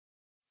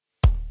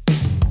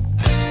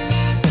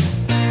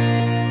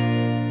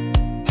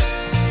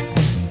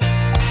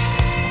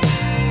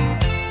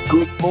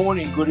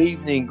morning, good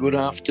evening, good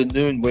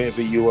afternoon,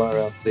 wherever you are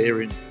out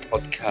there in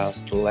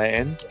podcast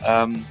land.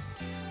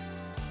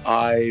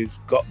 I've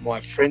got my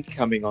friend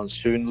coming on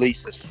soon,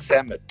 Lisa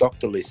Samet,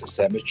 Dr. Lisa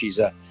Samet. She's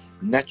a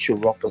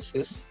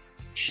naturopathist.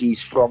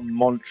 She's from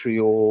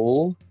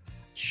Montreal.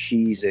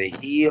 She's a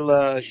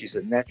healer. She's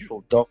a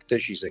natural doctor.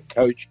 She's a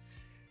coach.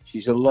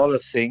 She's a lot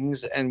of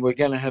things. And we're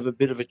going to have a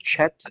bit of a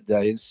chat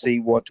today and see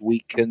what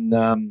we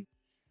can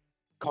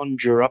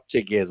conjure up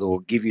together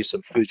or give you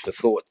some food for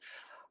thought.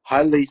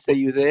 Hi, Lisa,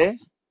 you there?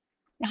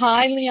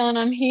 Hi, Leon.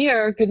 I'm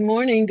here. Good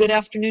morning. Good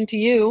afternoon to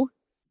you.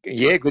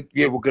 Yeah, good.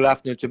 Yeah, well, good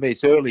afternoon to me.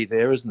 It's early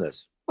there, isn't it?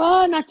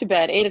 Well, not too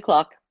bad. 8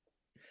 o'clock.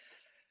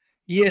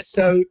 Yeah,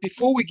 so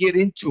before we get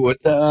into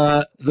it,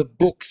 the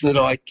book that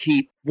I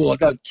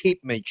don't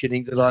keep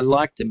mentioning, that I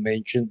like to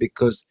mention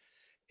because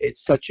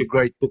it's such a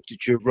great book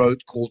that you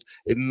wrote, called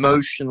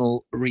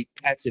Emotional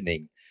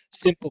Repatterning.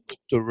 Simple book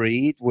to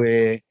read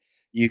where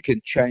you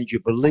can change your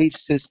belief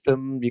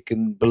system, you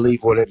can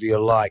believe whatever you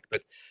like,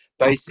 but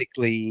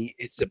basically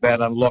it's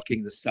about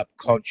unlocking the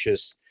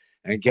subconscious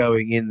and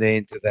going in there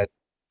into that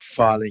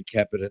filing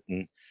cabinet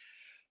and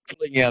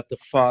pulling out the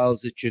files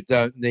that you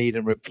don't need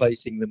and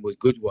replacing them with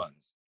good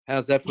ones.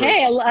 How's that for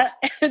Hey,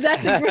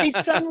 that's a great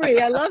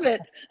summary. I love it.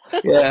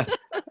 Yeah,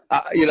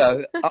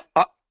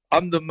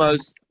 I'm the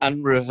most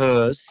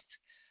unrehearsed,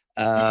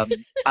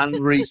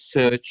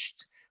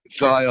 unresearched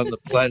guy on the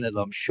planet.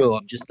 I'm sure.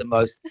 I'm just the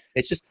most.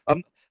 It's just.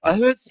 I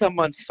heard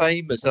someone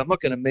famous. I'm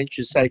not going to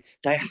mention. Say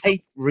they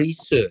hate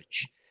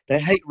research. They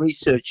hate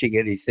researching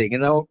anything,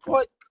 and they were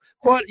quite.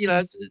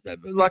 It's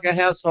like a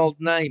household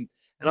name.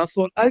 And I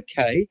thought,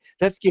 okay,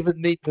 that's given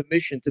me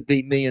permission to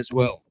be me as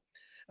well.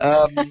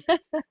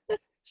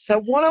 So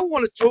what I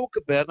want to talk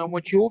about, and I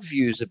want your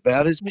views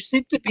about, is we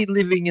seem to be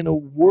living in a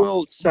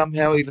world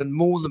somehow even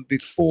more than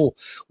before,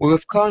 where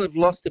we've kind of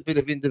lost a bit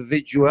of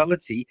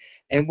individuality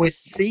and we're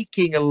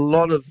seeking a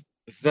lot of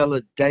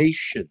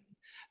validation.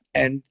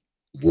 And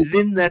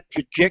within that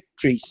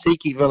trajectory,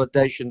 seeking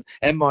validation,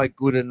 am I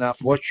good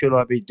enough? What should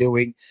I be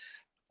doing?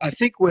 I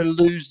think we're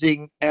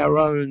losing our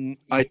own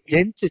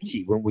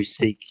identity when we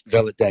seek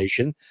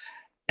validation.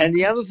 And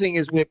the other thing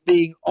is we're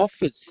being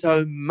offered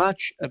so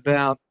much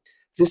about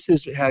this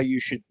is how you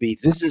should be,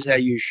 this is how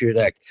you should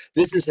act,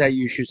 this is how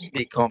you should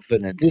be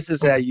confident, this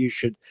is how you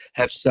should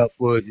have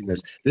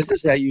self-worthiness, this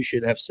is how you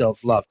should have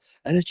self-love.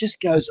 And it just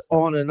goes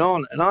on. And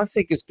I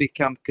think it's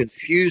become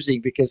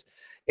confusing because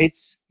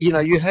it's,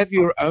 you have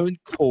your own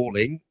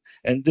calling.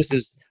 And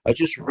I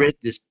just read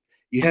this,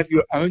 you have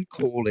your own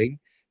calling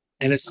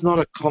and it's not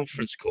a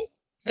conference call.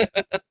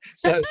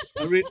 So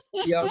I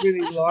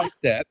really like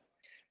that.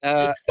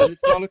 And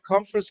it's not a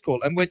conference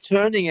call. And we're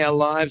turning our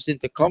lives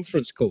into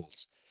conference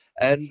calls.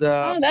 And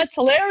Oh, that's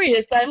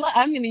hilarious. I'm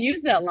going to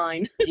use that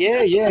line.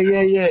 yeah.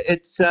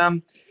 It's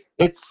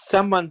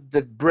someone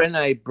that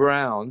Brené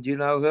Brown. Do you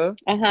know her?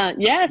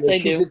 Yes, Yeah, I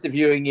she's do.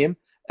 interviewing him,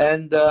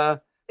 and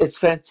it's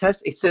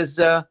fantastic. It says,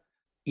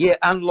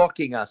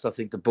 Unlocking Us, I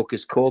think the book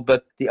is called,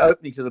 but the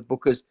opening to the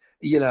book is,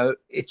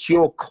 it's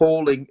your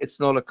calling,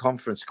 it's not a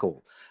conference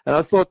call. And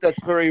I thought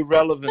that's very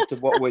relevant to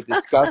what we're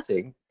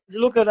discussing.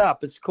 Look it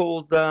up. It's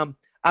called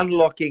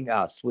Unlocking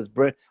Us with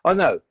Brett. Oh,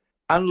 no,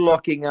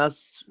 Unlocking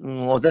Us.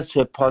 Well, that's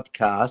her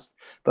podcast.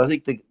 But I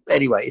think,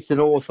 anyway, it's an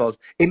author,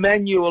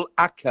 Emmanuel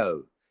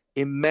Acho.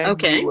 Okay.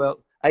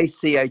 Emmanuel,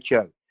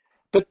 Acho.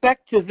 But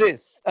back to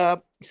this.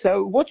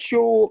 So what's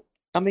your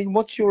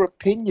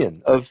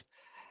opinion of,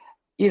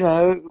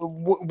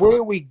 where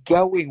are we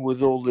going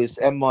with all this?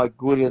 Am I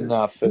good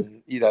enough?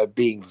 And,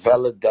 being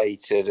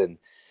validated and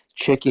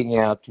checking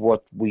out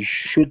what we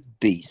should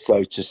be,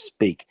 so to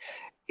speak.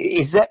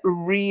 Is that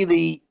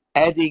really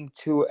adding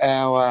to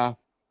our,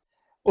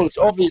 well, it's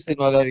obviously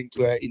not adding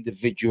to our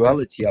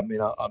individuality. I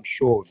mean, I'm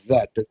sure of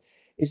that, but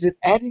is it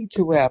adding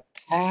to our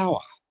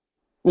power?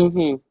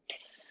 hmm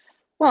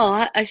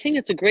Well, I think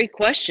it's a great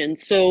question.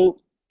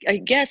 So I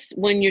guess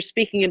when you're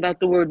speaking about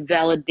the word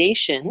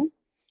validation,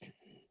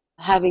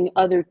 having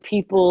other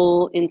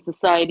people in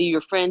society,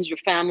 your friends, your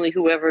family,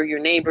 whoever, your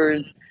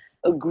neighbors,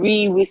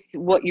 agree with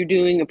what you're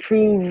doing,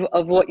 approve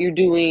of what you're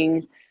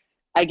doing,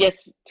 I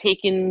guess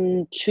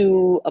taken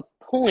to a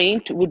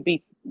point would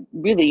be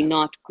really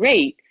not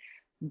great.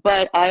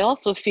 But I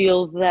also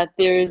feel that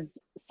there's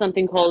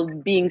something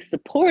called being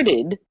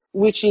supported,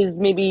 which is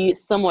maybe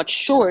somewhat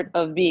short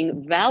of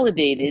being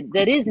validated,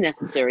 that is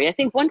necessary. I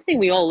think one thing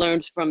we all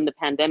learned from the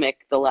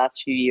pandemic the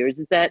last few years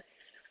is that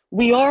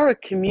we are a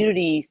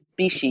community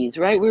species,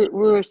 right?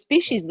 We're a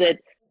species that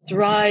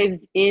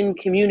thrives in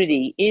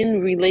community, in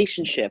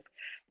relationship.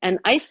 And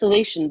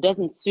isolation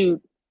doesn't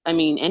suit,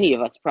 any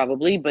of us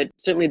probably, but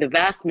certainly the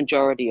vast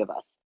majority of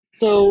us.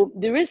 So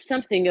there is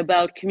something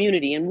about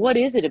community. And what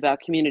is it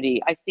about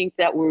community? I think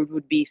that word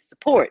would be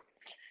support.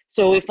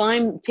 So if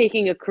I'm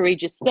taking a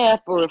courageous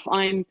step or if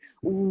I'm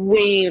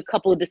weighing a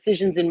couple of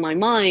decisions in my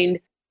mind,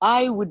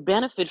 I would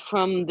benefit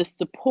from the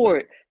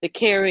support, the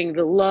caring,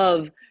 the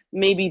love,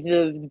 maybe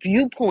the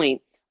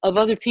viewpoint of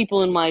other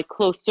people in my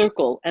close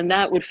circle. And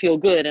that would feel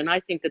good. And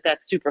I think that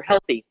that's super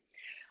healthy.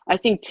 I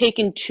think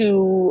taken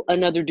to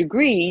another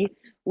degree,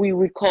 we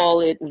would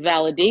call it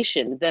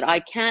validation, that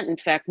I can't, in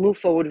fact, move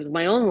forward with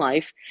my own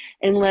life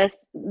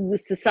unless the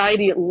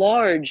society at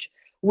large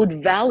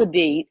would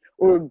validate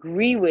or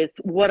agree with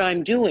what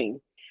I'm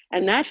doing.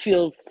 And that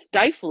feels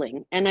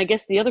stifling. And I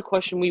guess the other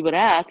question we would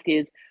ask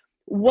is,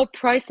 what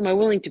price am I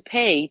willing to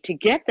pay to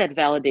get that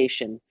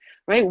validation,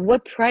 right?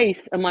 What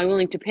price am I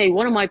willing to pay?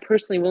 What am I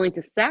personally willing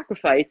to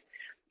sacrifice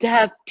to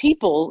have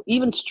people,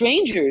 even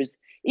strangers,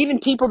 even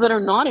people that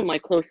are not in my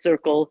close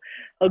circle,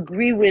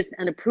 agree with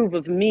and approve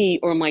of me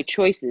or my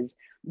choices?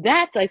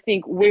 That's, I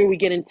think, where we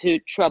get into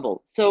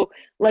trouble. So,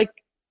 like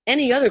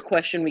any other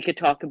question we could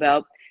talk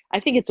about, I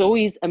think it's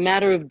always a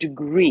matter of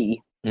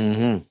degree.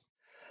 Mm-hmm.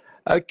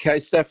 Okay,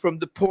 so from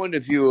the point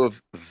of view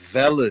of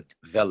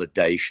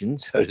validation,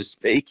 so to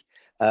speak,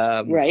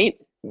 um, Right?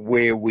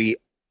 where we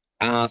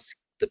ask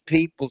the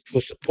people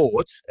for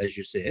support, as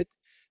you said,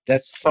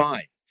 that's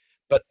fine.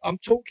 But I'm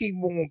talking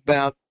more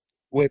about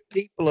where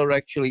people are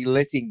actually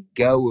letting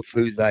go of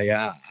who they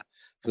are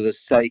for the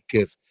sake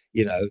of,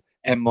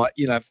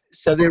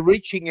 so they're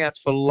reaching out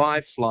for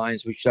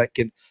lifelines, which they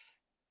can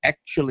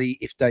actually,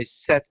 if they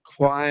sat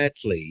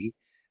quietly,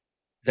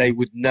 they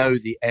would know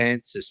the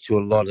answers to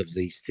a lot of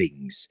these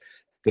things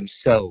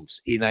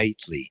themselves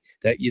innately.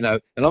 And I'm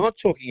not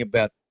talking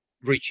about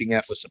reaching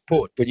out for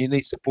support. When you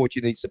need support,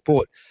 you need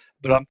support.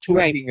 But I'm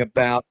Right. talking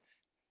about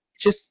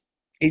just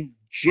in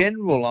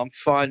general, I'm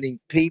finding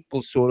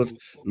people sort of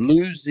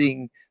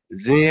losing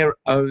their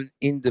own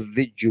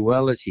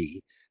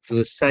individuality for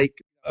the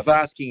sake of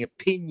asking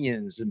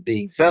opinions and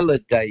being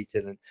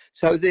validated. And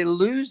so they're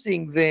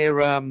losing their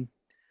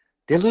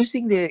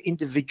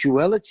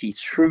individuality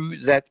through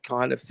that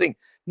kind of thing.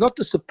 Not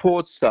the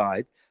support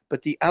side,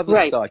 but the other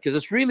Right. side. Because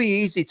it's really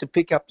easy to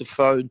pick up the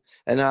phone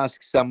and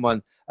ask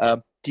someone,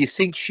 "Do you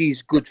think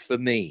she's good for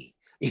me?"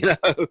 You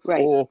know,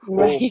 Right. or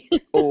or Right.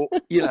 or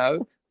you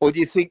know, or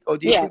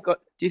Yeah.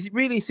 do you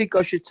really think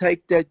I should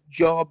take that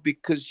job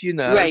because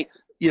Right.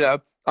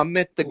 I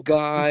met the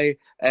guy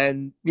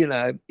and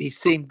he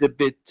seemed a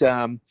bit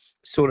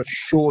sort of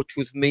short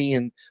with me,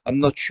 and I'm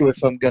not sure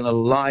if I'm going to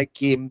like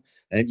him,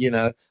 and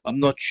I'm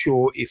not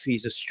sure if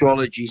his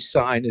astrology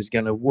sign is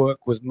going to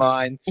work with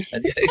mine,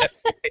 and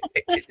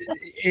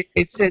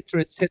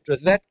etc., etc.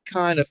 That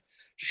kind of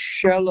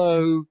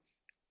shallow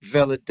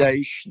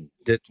validation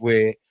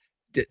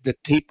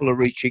that people are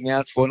reaching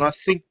out for, and I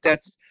think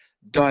that's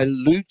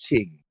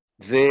diluting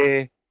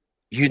their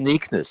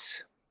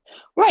uniqueness.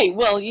 Right.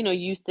 Well,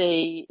 you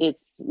say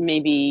it's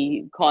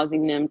maybe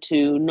causing them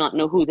to not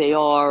know who they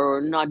are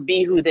or not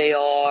be who they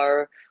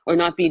are or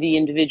not be the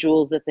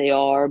individuals that they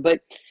are.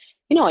 But,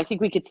 I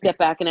think we could step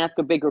back and ask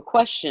a bigger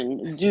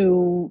question.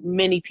 Do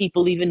many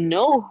people even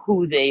know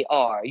who they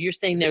are? You're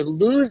saying they're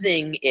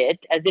losing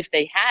it as if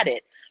they had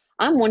it.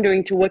 I'm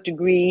wondering to what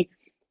degree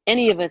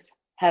any of us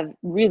have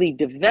really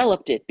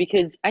developed it,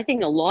 because I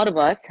think a lot of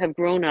us have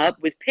grown up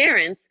with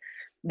parents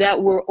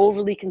that were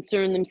overly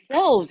concerned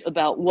themselves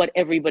about what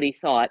everybody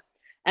thought.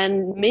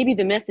 And maybe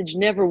the message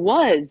never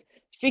was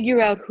figure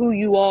out who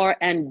you are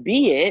and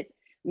be it.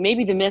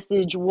 Maybe the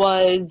message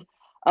was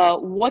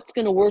what's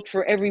going to work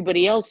for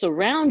everybody else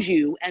around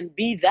you and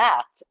be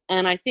that.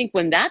 And I think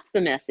when that's the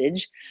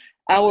message,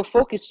 our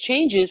focus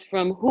changes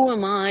from who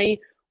am I,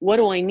 what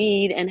do I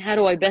need, and how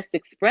do I best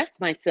express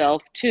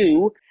myself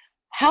to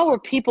how are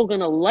people going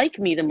to like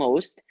me the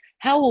most?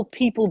 How will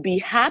people be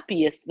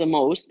happiest the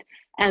most?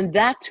 And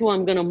that's who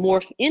I'm going to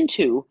morph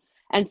into.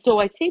 And so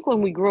I think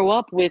when we grow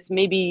up with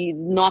maybe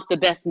not the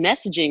best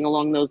messaging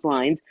along those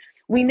lines,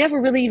 we never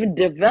really even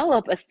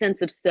develop a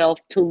sense of self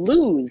to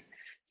lose.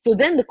 So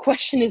then the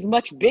question is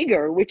much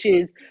bigger, which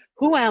is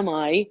who am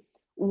I?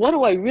 What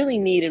do I really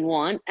need and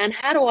want? And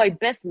how do I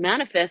best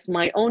manifest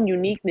my own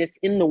uniqueness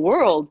in the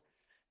world?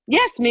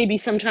 Yes, maybe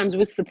sometimes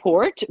with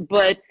support,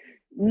 but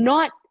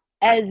not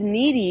as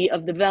needy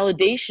of the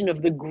validation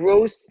of the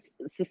gross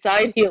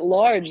society at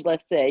large,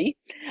 let's say.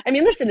 I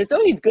mean, listen, it's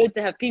always good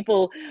to have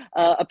people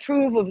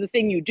approve of the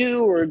thing you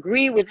do or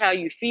agree with how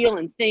you feel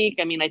and think.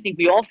 I mean, I think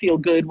we all feel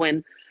good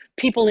when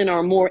people in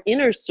our more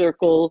inner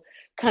circle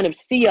kind of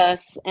see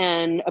us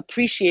and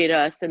appreciate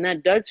us, and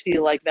that does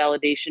feel like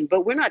validation.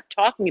 But we're not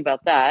talking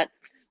about that.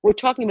 We're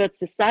talking about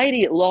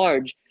society at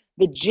large,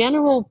 the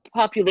general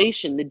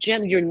population,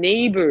 your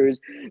neighbors,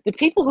 the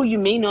people who you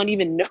may not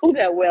even know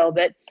that well,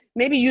 that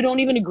maybe you don't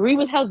even agree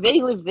with how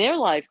they live their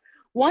life.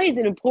 Why is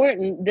it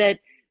important that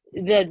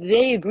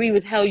they agree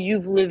with how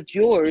you've lived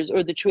yours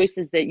or the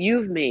choices that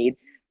you've made?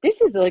 This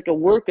is like a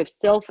work of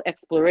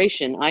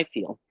self-exploration, I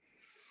feel.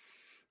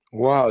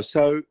 Wow.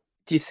 So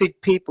do you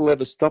think people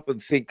ever stop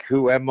and think,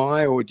 who am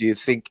I? Or do you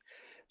think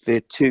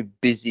they're too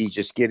busy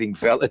just getting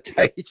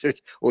validated?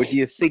 Or do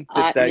you think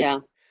that they. Yeah,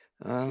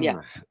 yeah.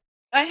 Ah,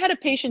 I had a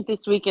patient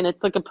this week, and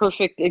it's like a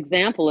perfect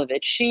example of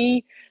it.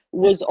 She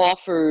was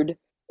offered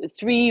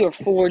 3 or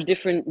 4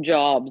 different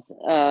jobs.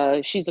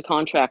 She's a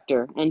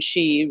contractor, and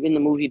she in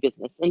the movie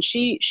business, and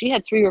she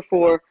had 3 or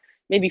 4,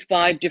 maybe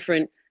 5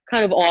 different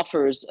kind of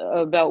offers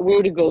about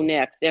where to go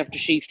next after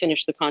she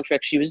finished the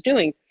contract she was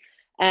doing.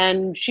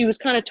 And she was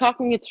kind of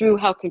talking it through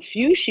how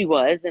confused she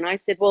was. And I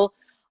said, well,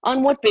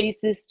 on what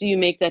basis do you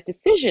make that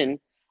decision?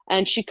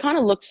 And she kind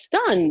of looked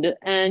stunned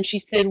and she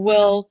said,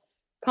 well,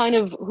 kind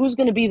of, who's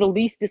going to be the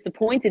least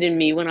disappointed in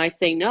me when I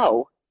say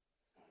no?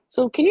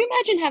 So can you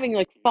imagine having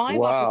like five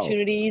Wow.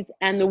 opportunities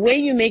and the way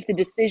you make the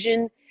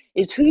decision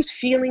is whose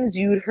feelings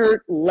you'd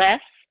hurt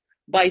less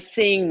by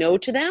saying no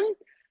to them?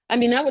 I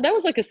mean, that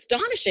was like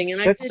astonishing.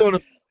 And I That's said, sort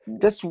of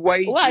that's well,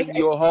 waging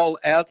your whole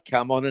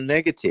outcome on a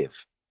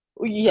negative.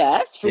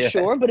 yes, for Yeah.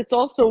 sure, but it's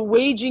also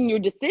waging your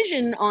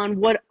decision on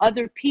what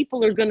other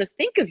people are going to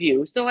think of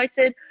you. So I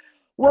said,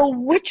 well,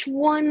 which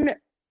one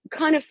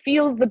kind of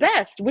feels the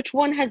best? Which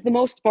one has the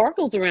most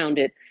sparkles around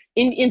it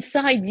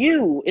inside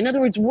you? In other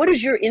words, what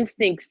does your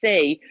instinct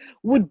say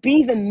would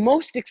be the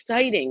most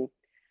exciting?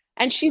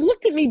 And she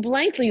looked at me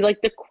blankly,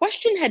 like the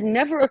question had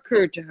never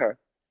occurred to her.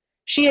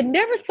 She had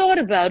never thought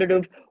about it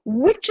of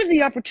which of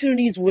the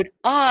opportunities would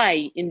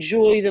I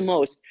enjoy the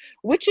most?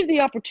 Which of the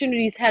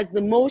opportunities has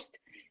the most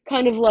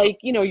kind of like,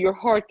 your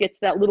heart gets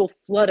that little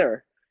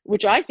flutter,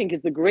 which I think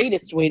is the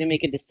greatest way to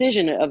make a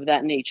decision of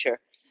that nature.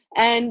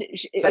 And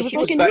So it was she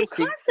like was a new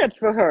basing concept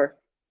for her.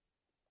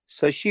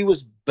 so she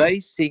was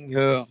basing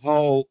her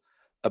whole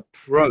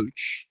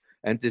approach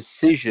and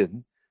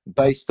decision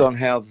based on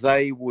how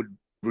they would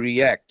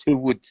react, who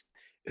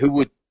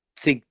would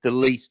think the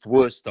least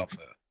worst of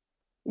her.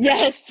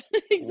 Yes,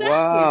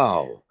 exactly.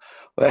 Wow.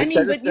 Well, I so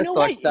mean, that's, but you that's know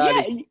like what? Yeah,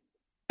 starting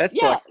that's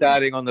yeah. like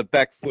starting on the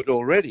back foot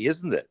already,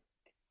 isn't it?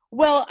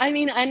 Well, I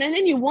mean, and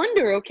then you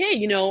wonder,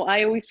 okay,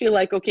 I always feel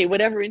like, okay,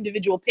 whatever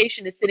individual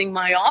patient is sitting in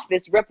my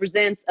office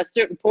represents a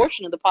certain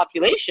portion of the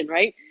population,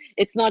 right?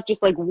 It's not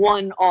just like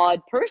one odd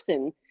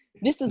person.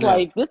 This is No.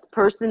 like, this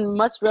person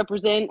must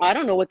represent, I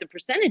don't know what the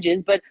percentage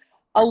is, but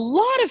a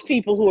lot of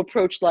people who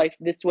approach life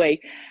this way.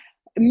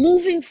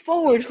 Moving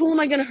forward, who am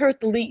I going to hurt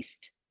the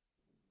least?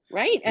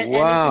 Right? And isn't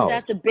Wow.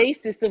 that the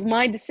basis of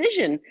my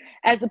decision,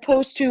 as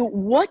opposed to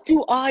what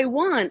do I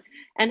want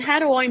and how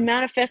do I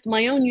manifest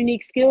my own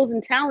unique skills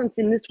and talents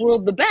in this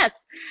world the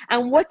best,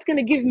 and what's going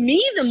to give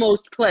me the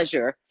most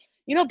pleasure?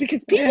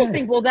 Because people Yeah.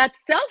 think, well,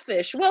 that's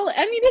selfish. Well,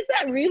 I mean, is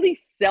that really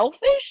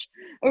selfish,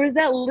 or is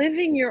that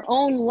living your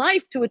own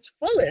life to its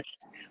fullest,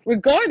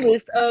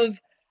 regardless of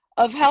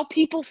how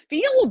people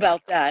feel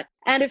about that?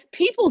 And if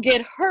people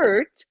get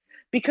hurt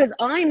because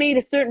I made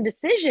a certain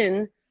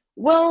decision,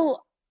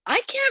 well, I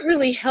can't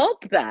really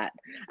help that.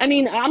 I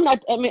mean,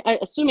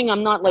 assuming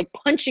I'm not like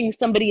punching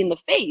somebody in the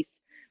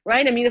face,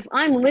 right? I mean, if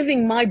I'm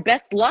living my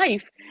best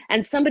life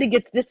and somebody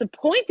gets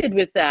disappointed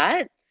with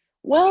that,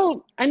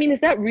 well, I mean, is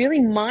that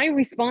really my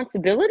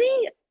responsibility?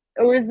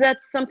 Or is that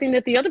something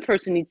that the other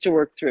person needs to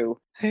work through?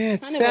 Yeah,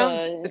 Kind of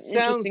a it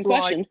interesting sounds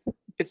like question.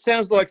 it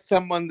sounds like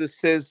someone that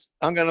says,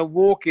 I'm gonna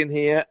walk in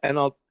here and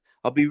I'll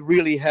be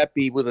really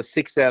happy with a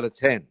 6 out of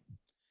 10.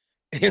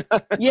 You know,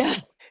 Yeah,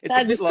 it's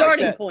a as a bit like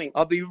starting that. point.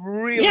 I'll be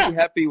really Yeah,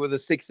 happy with a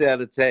 6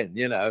 out of 10.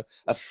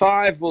 A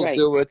five will right.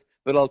 do it,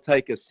 but I'll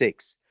take a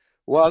six.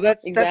 Well,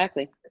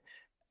 Exactly.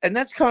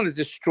 that's kind of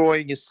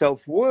destroying your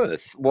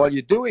self-worth while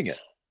you're doing it.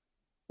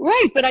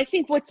 Right, but I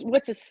think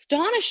what's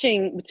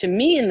astonishing to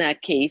me in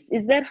that case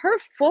is that her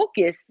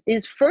focus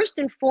is first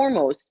and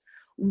foremost,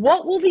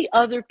 what will the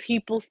other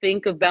people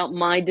think about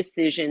my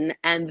decision?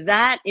 And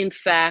that, in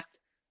fact,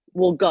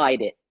 will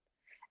guide it.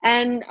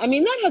 And I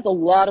mean, that has a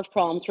lot of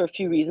problems for a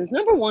few reasons.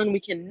 Number one, we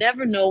can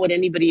never know what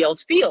anybody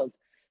else feels.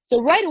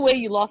 So right away,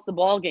 you lost the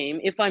ball game.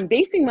 If I'm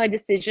basing my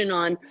decision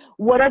on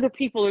what other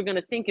people are going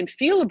to think and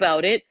feel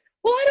about it,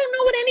 well, I don't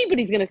know what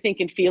anybody's going to think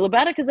and feel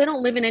about it because I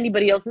don't live in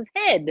anybody else's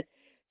head.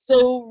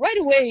 So right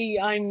away,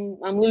 I'm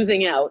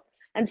losing out.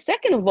 And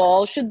second of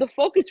all, should the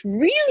focus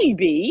really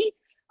be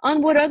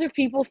on what other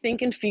people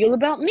think and feel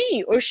about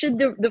me, or should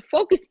the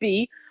focus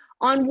be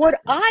on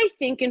what I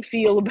think and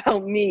feel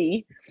about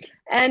me?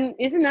 And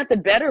isn't that the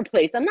better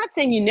place? I'm not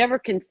saying you never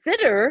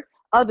consider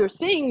other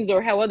things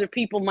or how other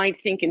people might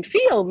think and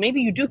feel. Maybe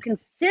you do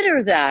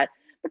consider that,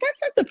 but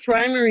that's not the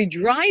primary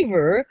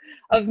driver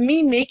of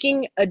me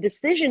making a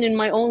decision in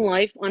my own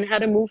life on how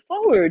to move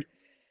forward.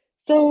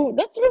 So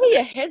that's really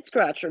a head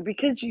scratcher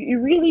because you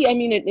really, I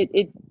mean,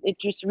 it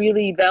just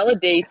really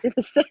validates, in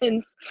a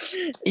sense,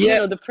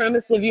 Yeah, the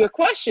premise of your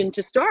question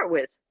to start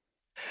with.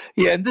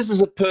 yeah, and this is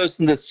a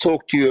person that's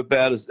talked to you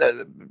about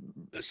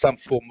some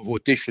form of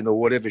audition or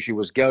whatever she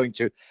was going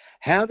to.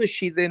 How does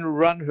she then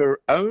run her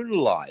own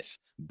life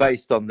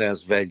based on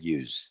those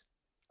values?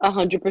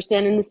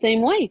 100% in the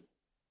same way.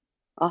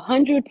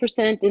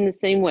 100% in the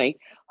same way.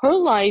 Her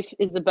life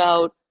is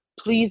about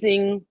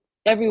pleasing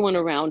everyone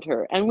around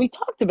her. And we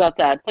talked about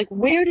that. It's like,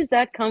 where does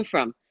that come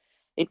from?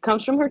 It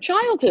comes from her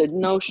childhood.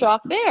 No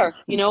shock there.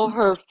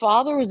 Her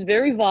father was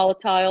very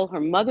volatile, her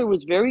mother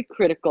was very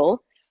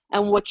critical.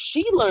 And what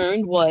she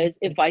learned was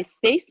if I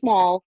stay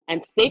small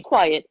and stay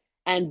quiet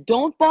and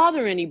don't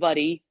bother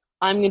anybody,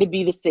 I'm going to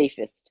be the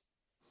safest.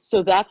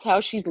 So that's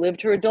how she's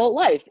lived her adult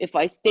life. If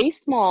I stay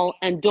small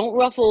and don't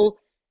ruffle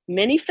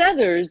many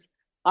feathers,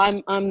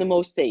 I'm the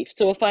most safe.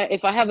 So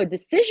if I have a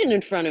decision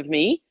in front of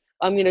me,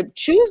 I'm going to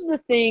choose the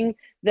thing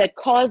that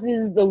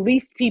causes the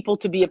least people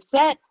to be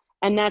upset,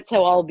 and that's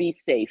how I'll be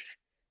safe.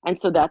 And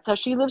so that's how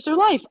she lives her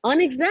life,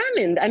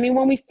 unexamined. I mean,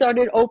 when we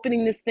started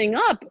opening this thing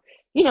up,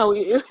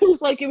 it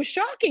was like it was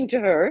shocking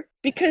to her,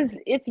 because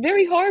it's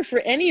very hard for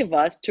any of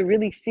us to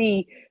really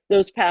see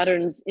those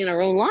patterns in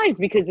our own lives,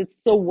 because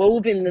it's so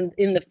woven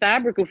in the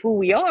fabric of who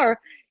we are.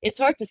 It's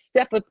hard to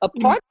step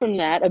apart from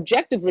that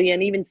objectively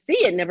and even see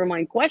it, never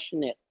mind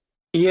question it.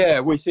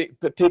 Yeah, we think,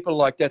 but people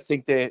like that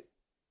think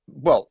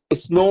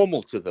it's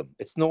normal to them.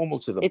 It's normal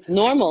to them. It's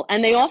normal.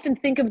 And they often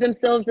think of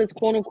themselves as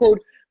quote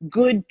unquote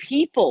good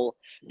people,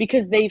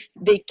 because they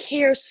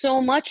care so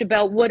much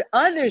about what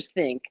others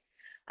think.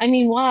 I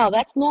mean, wow,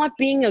 that's not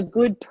being a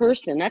good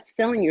person. That's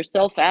selling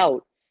yourself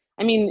out.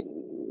 I mean,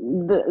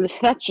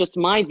 that's just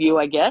my view,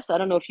 I guess. I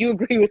don't know if you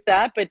agree with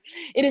that, but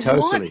it is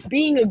Totally. not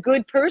being a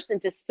good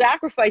person to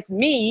sacrifice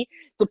me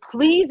to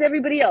please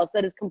everybody else.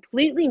 That is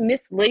completely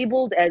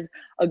mislabeled as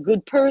a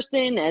good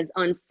person, as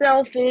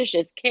unselfish,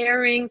 as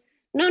caring.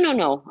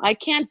 No. I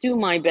can't do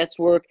my best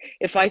work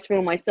if I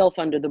throw myself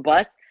under the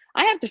bus.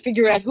 I have to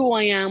figure out who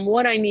I am,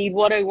 what I need,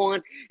 what I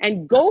want,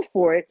 and go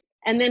for it.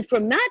 And then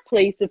from that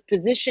place of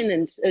position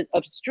and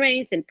of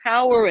strength and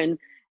power and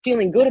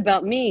feeling good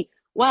about me,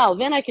 wow,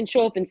 then I can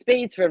show up in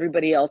spades for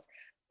everybody else.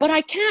 But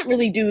I can't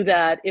really do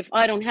that if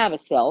I don't have a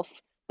self.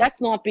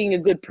 That's not being a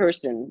good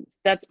person.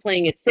 That's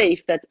playing it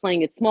safe. That's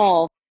playing it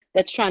small.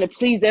 That's trying to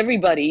please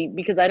everybody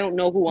because I don't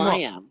know who I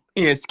am.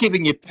 Yeah, it's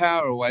giving your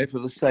power away for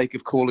the sake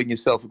of calling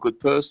yourself a good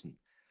person.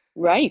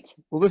 Right.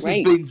 Well, this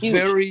has been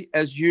very,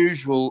 as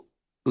usual,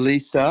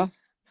 Lisa.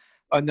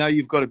 I know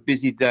you've got a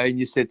busy day, and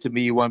you said to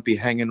me you won't be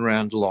hanging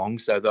around long,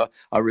 so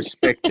I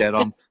respect that.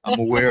 I'm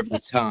aware of the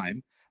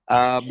time,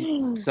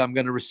 so I'm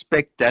going to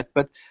respect that.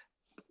 But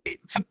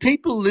for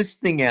people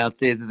listening out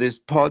there to this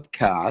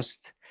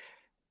podcast,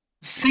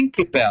 think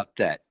about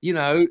that.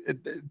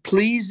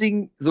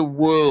 Pleasing the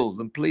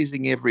world and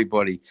pleasing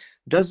everybody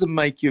doesn't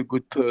make you a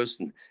good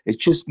person. It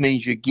just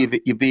means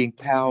you're being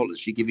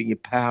powerless. You're giving your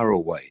power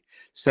away.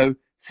 So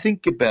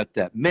think about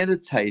that,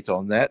 meditate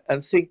on that,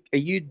 and think, are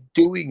you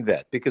doing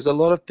that? Because a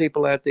lot of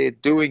people out there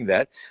doing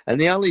that, and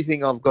the only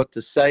thing I've got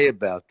to say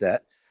about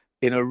that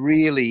in a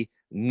really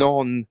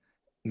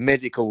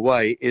non-medical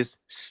way is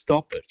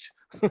stop it.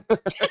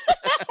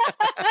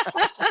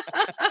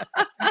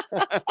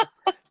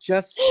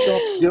 Just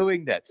stop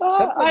doing that.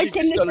 Sometimes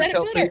you just got to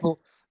tell people,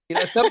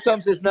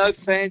 sometimes there's no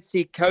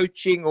fancy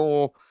coaching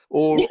or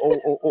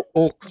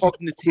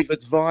cognitive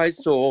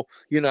advice or,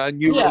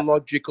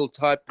 neurological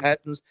type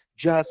patterns.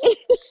 Just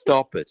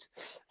stop it.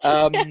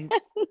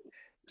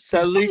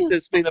 So, Lisa,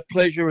 it's been a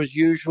pleasure as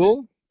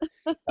usual.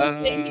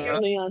 Same here,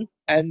 Leon.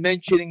 And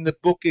mentioning the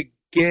book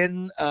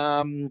again,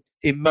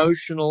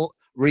 Emotional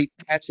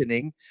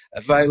Repatterning,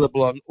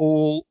 available on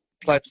all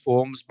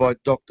platforms by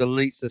Dr.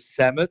 Lisa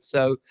Samet.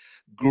 So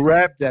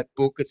grab that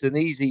book. It's an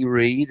easy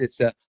read. It's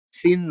a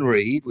thin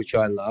read, which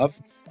I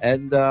love,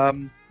 and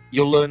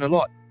you'll learn a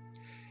lot.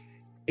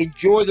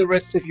 Enjoy the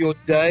rest of your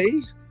day.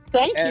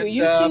 Thank you.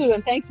 You too,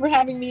 and thanks for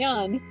having me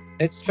on.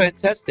 It's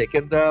fantastic.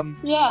 And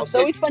it's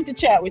always fun to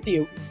chat with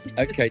you.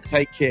 Okay,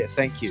 take care.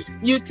 Thank you.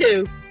 You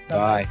too.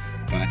 Bye.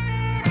 Bye.